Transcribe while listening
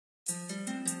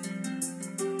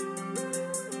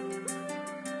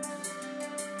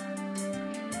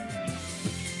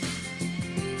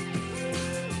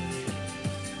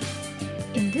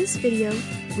this video,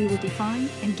 we will define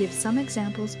and give some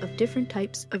examples of different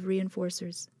types of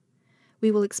reinforcers. We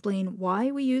will explain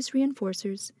why we use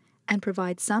reinforcers and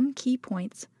provide some key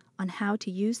points on how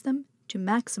to use them to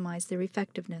maximize their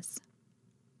effectiveness.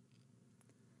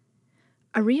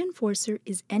 A reinforcer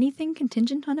is anything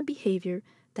contingent on a behavior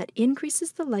that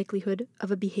increases the likelihood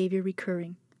of a behavior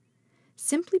recurring.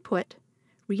 Simply put,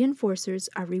 reinforcers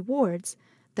are rewards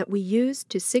that we use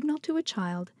to signal to a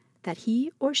child that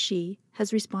he or she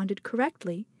has responded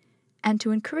correctly and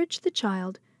to encourage the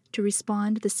child to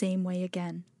respond the same way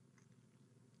again.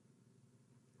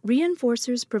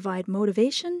 Reinforcers provide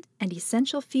motivation and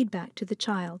essential feedback to the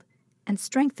child and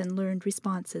strengthen learned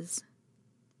responses.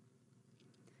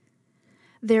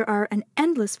 There are an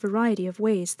endless variety of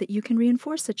ways that you can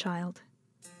reinforce a child.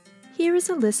 Here is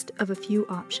a list of a few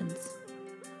options.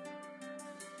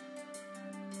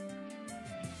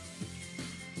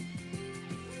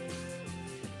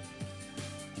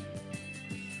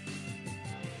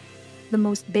 The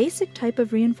most basic type of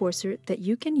reinforcer that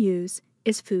you can use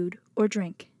is food or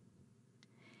drink.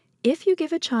 If you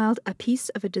give a child a piece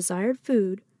of a desired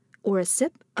food or a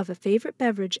sip of a favorite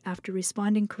beverage after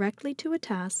responding correctly to a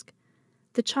task,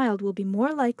 the child will be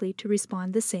more likely to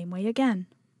respond the same way again.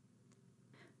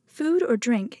 Food or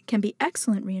drink can be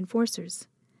excellent reinforcers,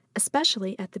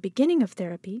 especially at the beginning of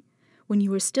therapy when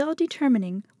you are still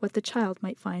determining what the child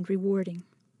might find rewarding.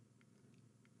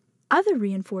 Other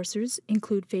reinforcers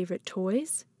include favorite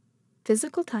toys,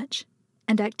 physical touch,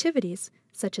 and activities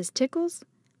such as tickles,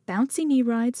 bouncy knee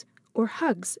rides, or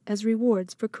hugs as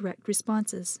rewards for correct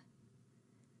responses.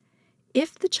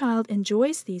 If the child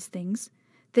enjoys these things,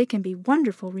 they can be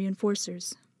wonderful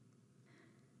reinforcers.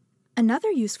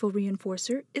 Another useful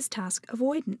reinforcer is task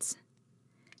avoidance.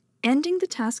 Ending the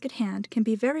task at hand can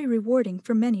be very rewarding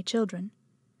for many children.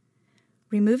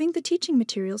 Removing the teaching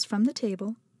materials from the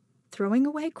table, throwing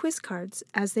away quiz cards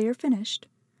as they are finished,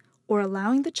 or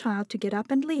allowing the child to get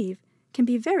up and leave can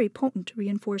be very potent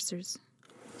reinforcers.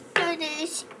 Do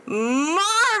this.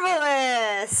 Marvelous!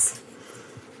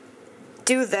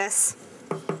 Do this.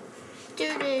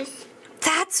 Do this.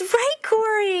 That's right,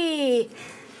 Corey!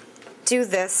 Do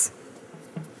this.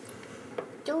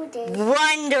 Do this.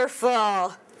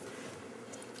 Wonderful!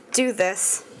 Do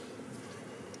this.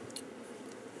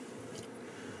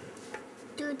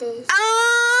 Do this.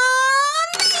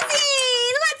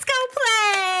 Amazing! Let's go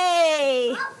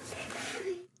play!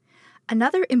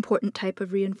 Another important type of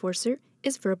reinforcer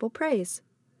is verbal praise.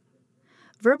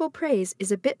 Verbal praise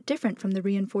is a bit different from the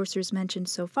reinforcers mentioned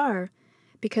so far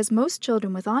because most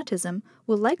children with autism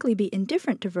will likely be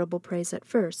indifferent to verbal praise at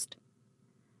first.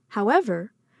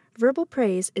 However, verbal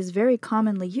praise is very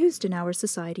commonly used in our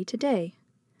society today.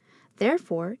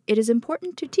 Therefore, it is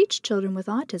important to teach children with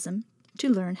autism to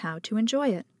learn how to enjoy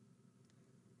it.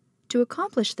 To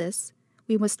accomplish this,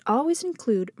 we must always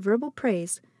include verbal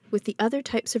praise with the other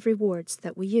types of rewards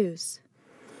that we use.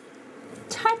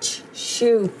 Touch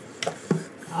shoe.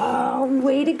 Oh,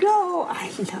 way to go. I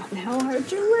love how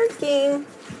hard you're working.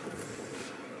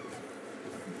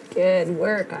 Good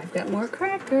work. I've got more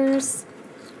crackers.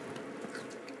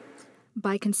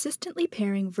 By consistently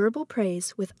pairing verbal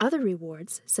praise with other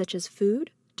rewards, such as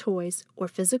food, toys, or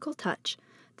physical touch,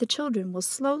 the children will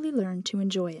slowly learn to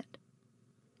enjoy it.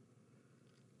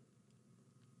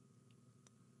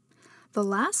 The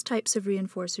last types of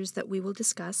reinforcers that we will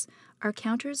discuss are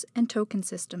counters and token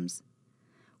systems.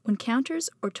 When counters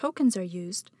or tokens are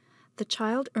used, the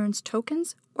child earns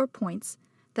tokens or points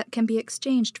that can be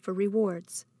exchanged for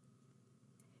rewards.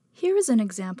 Here is an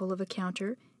example of a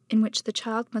counter in which the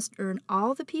child must earn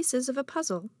all the pieces of a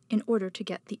puzzle in order to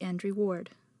get the end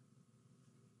reward.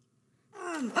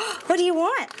 What do you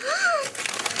want?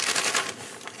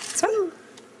 Some?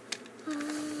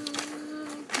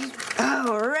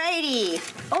 Alrighty.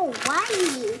 Oh, why?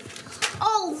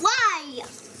 Oh, why?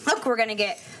 Look, we're gonna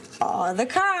get all the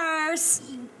cars.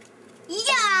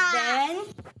 Yeah. Then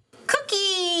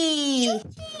cookie. Yay!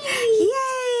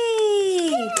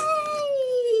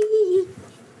 Yay.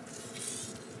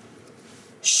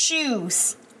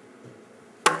 Shoes.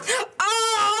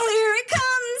 Oh, here it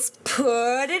comes.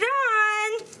 Put it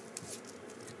on.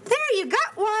 There, you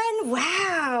got one.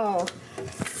 Wow.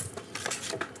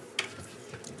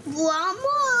 One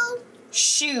more.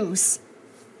 Shoes.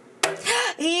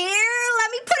 Here,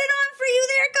 let me put it on for you.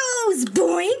 There it goes.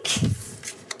 Boink.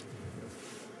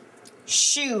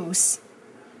 Shoes.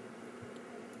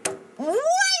 Wonderful.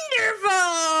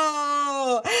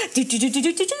 Do, do, do, do,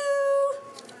 do, do, do.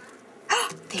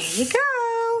 There you go.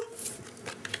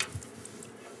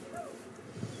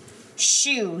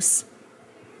 Shoes.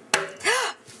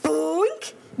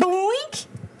 Boink, boink,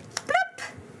 bloop.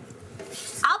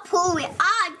 I'll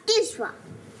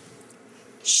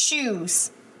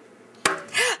shoes.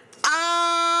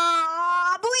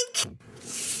 Blink.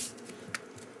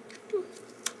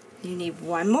 You need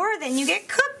one more, then you get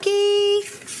cookie.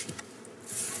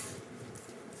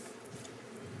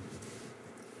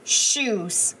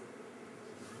 Shoes.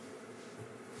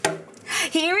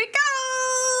 Here it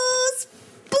goes.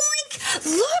 Blink.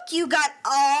 Look, you got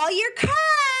all your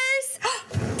cars.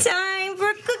 Time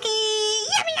for cookie.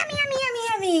 Yummy, yummy, yummy, yummy,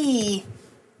 yummy.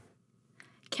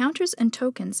 Counters and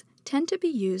tokens tend to be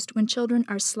used when children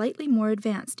are slightly more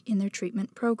advanced in their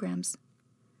treatment programs.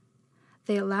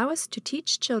 They allow us to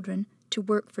teach children to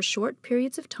work for short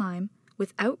periods of time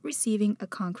without receiving a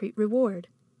concrete reward.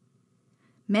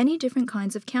 Many different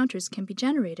kinds of counters can be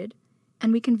generated,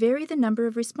 and we can vary the number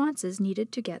of responses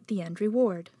needed to get the end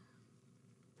reward.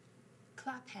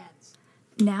 Clap hands.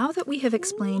 Now that we have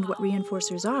explained what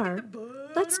reinforcers are,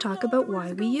 let's talk about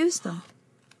why we use them.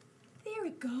 There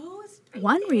it goes.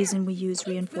 One reason we use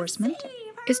reinforcement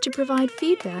is to provide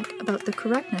feedback about the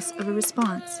correctness of a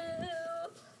response.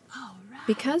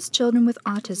 Because children with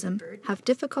autism have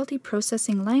difficulty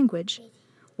processing language,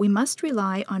 we must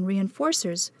rely on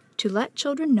reinforcers to let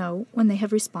children know when they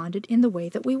have responded in the way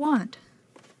that we want.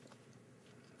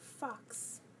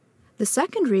 Fox. The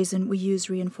second reason we use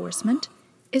reinforcement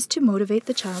is to motivate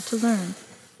the child to learn.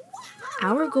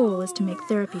 Our goal is to make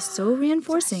therapy so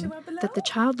reinforcing that the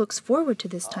child looks forward to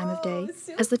this time of day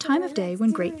as the time of day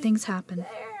when great things happen.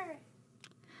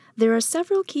 There are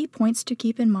several key points to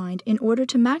keep in mind in order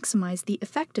to maximize the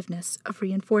effectiveness of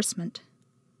reinforcement.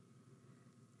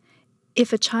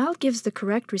 If a child gives the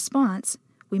correct response,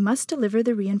 we must deliver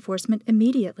the reinforcement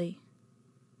immediately.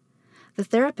 The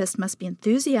therapist must be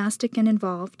enthusiastic and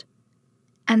involved,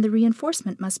 and the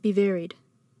reinforcement must be varied.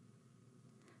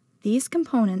 These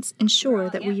components ensure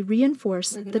that we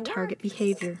reinforce the target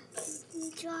behavior.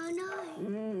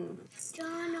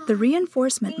 The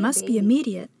reinforcement must be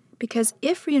immediate because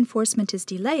if reinforcement is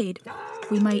delayed,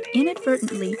 we might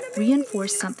inadvertently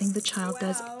reinforce something the child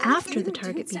does after the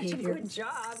target behavior.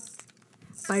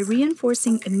 By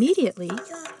reinforcing immediately,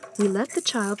 we let the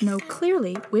child know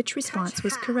clearly which response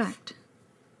was correct.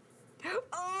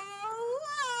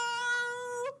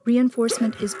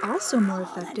 Reinforcement is also more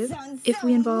effective if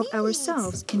we involve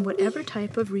ourselves in whatever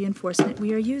type of reinforcement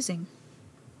we are using.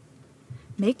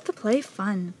 Make the play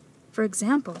fun. For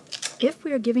example, if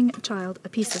we are giving a child a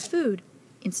piece of food,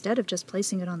 instead of just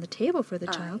placing it on the table for the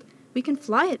child, we can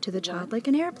fly it to the child like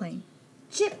an airplane.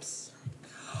 Chips.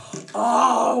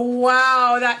 Oh,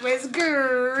 wow, that was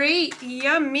great.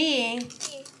 Yummy.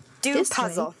 Do This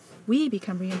puzzle. way, we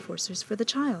become reinforcers for the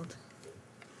child.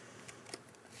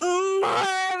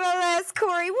 Marvelous,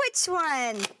 Corey. Which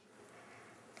one?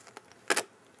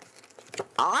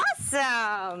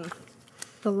 Awesome.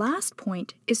 The last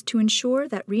point is to ensure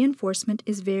that reinforcement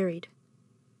is varied.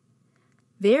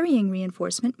 Varying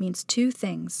reinforcement means two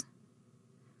things.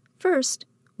 First,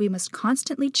 we must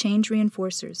constantly change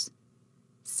reinforcers.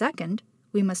 Second,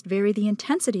 we must vary the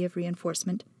intensity of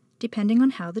reinforcement depending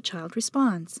on how the child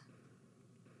responds.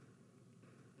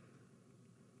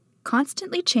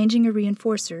 Constantly changing a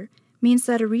reinforcer means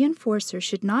that a reinforcer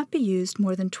should not be used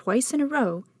more than twice in a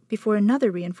row before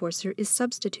another reinforcer is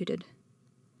substituted.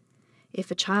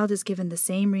 If a child is given the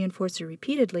same reinforcer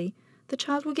repeatedly, the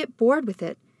child will get bored with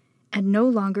it and no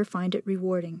longer find it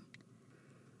rewarding.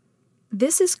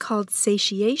 This is called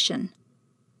satiation,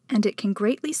 and it can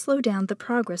greatly slow down the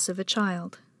progress of a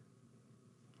child.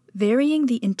 Varying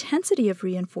the intensity of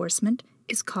reinforcement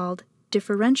is called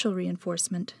differential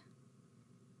reinforcement.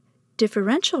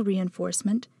 Differential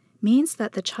reinforcement means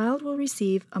that the child will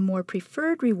receive a more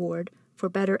preferred reward for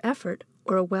better effort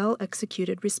or a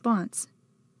well-executed response.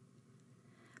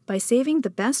 By saving the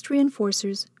best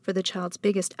reinforcers for the child's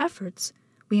biggest efforts,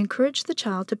 we encourage the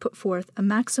child to put forth a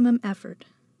maximum effort.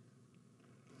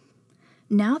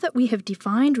 Now that we have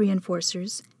defined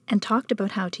reinforcers and talked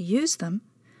about how to use them,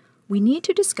 we need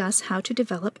to discuss how to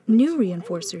develop new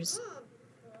reinforcers.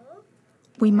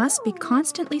 We must be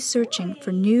constantly searching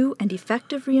for new and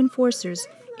effective reinforcers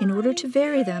in order to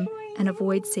vary them and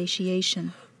avoid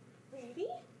satiation.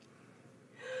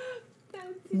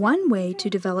 One way to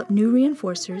develop new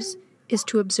reinforcers is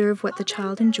to observe what the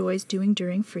child enjoys doing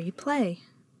during free play.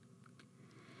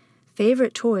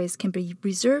 Favorite toys can be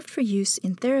reserved for use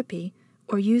in therapy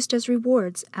or used as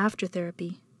rewards after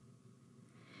therapy.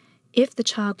 If the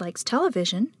child likes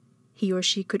television, he or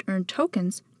she could earn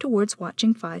tokens towards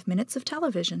watching 5 minutes of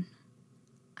television.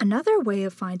 Another way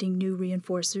of finding new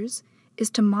reinforcers is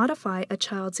to modify a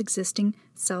child's existing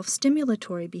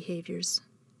self-stimulatory behaviors.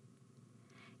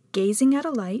 Gazing at a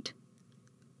light,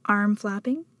 arm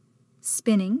flapping,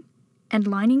 spinning, and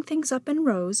lining things up in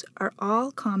rows are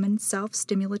all common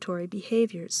self-stimulatory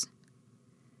behaviors.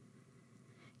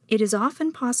 It is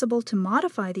often possible to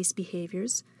modify these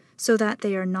behaviors so that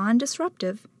they are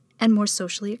non-disruptive and more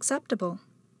socially acceptable.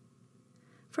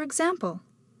 For example,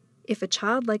 if a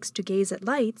child likes to gaze at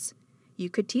lights, you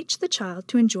could teach the child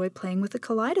to enjoy playing with a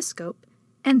kaleidoscope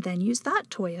and then use that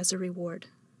toy as a reward.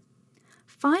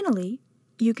 Finally,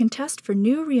 you can test for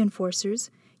new reinforcers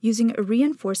using a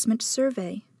reinforcement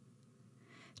survey.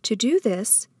 To do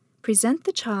this, present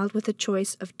the child with a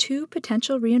choice of 2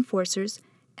 potential reinforcers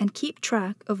and keep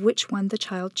track of which one the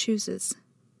child chooses.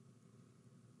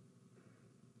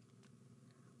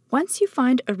 Once you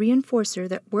find a reinforcer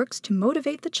that works to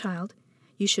motivate the child,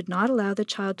 you should not allow the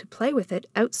child to play with it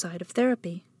outside of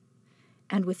therapy.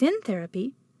 And within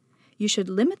therapy, you should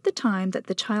limit the time that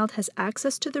the child has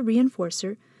access to the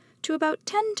reinforcer to about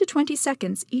 10 to 20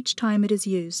 seconds each time it is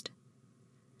used.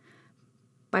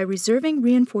 By reserving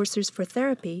reinforcers for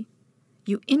therapy,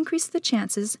 you increase the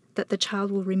chances that the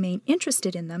child will remain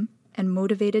interested in them and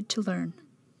motivated to learn.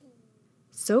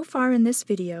 So far in this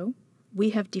video, we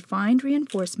have defined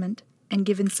reinforcement and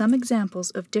given some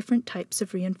examples of different types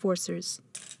of reinforcers.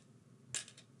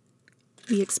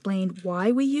 We explained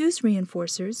why we use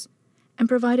reinforcers and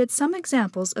provided some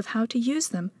examples of how to use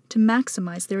them to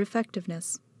maximize their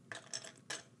effectiveness.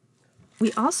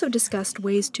 We also discussed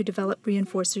ways to develop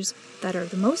reinforcers that are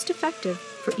the most effective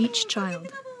for each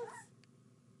child.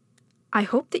 I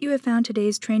hope that you have found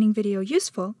today's training video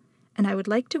useful, and I would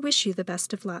like to wish you the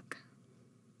best of luck.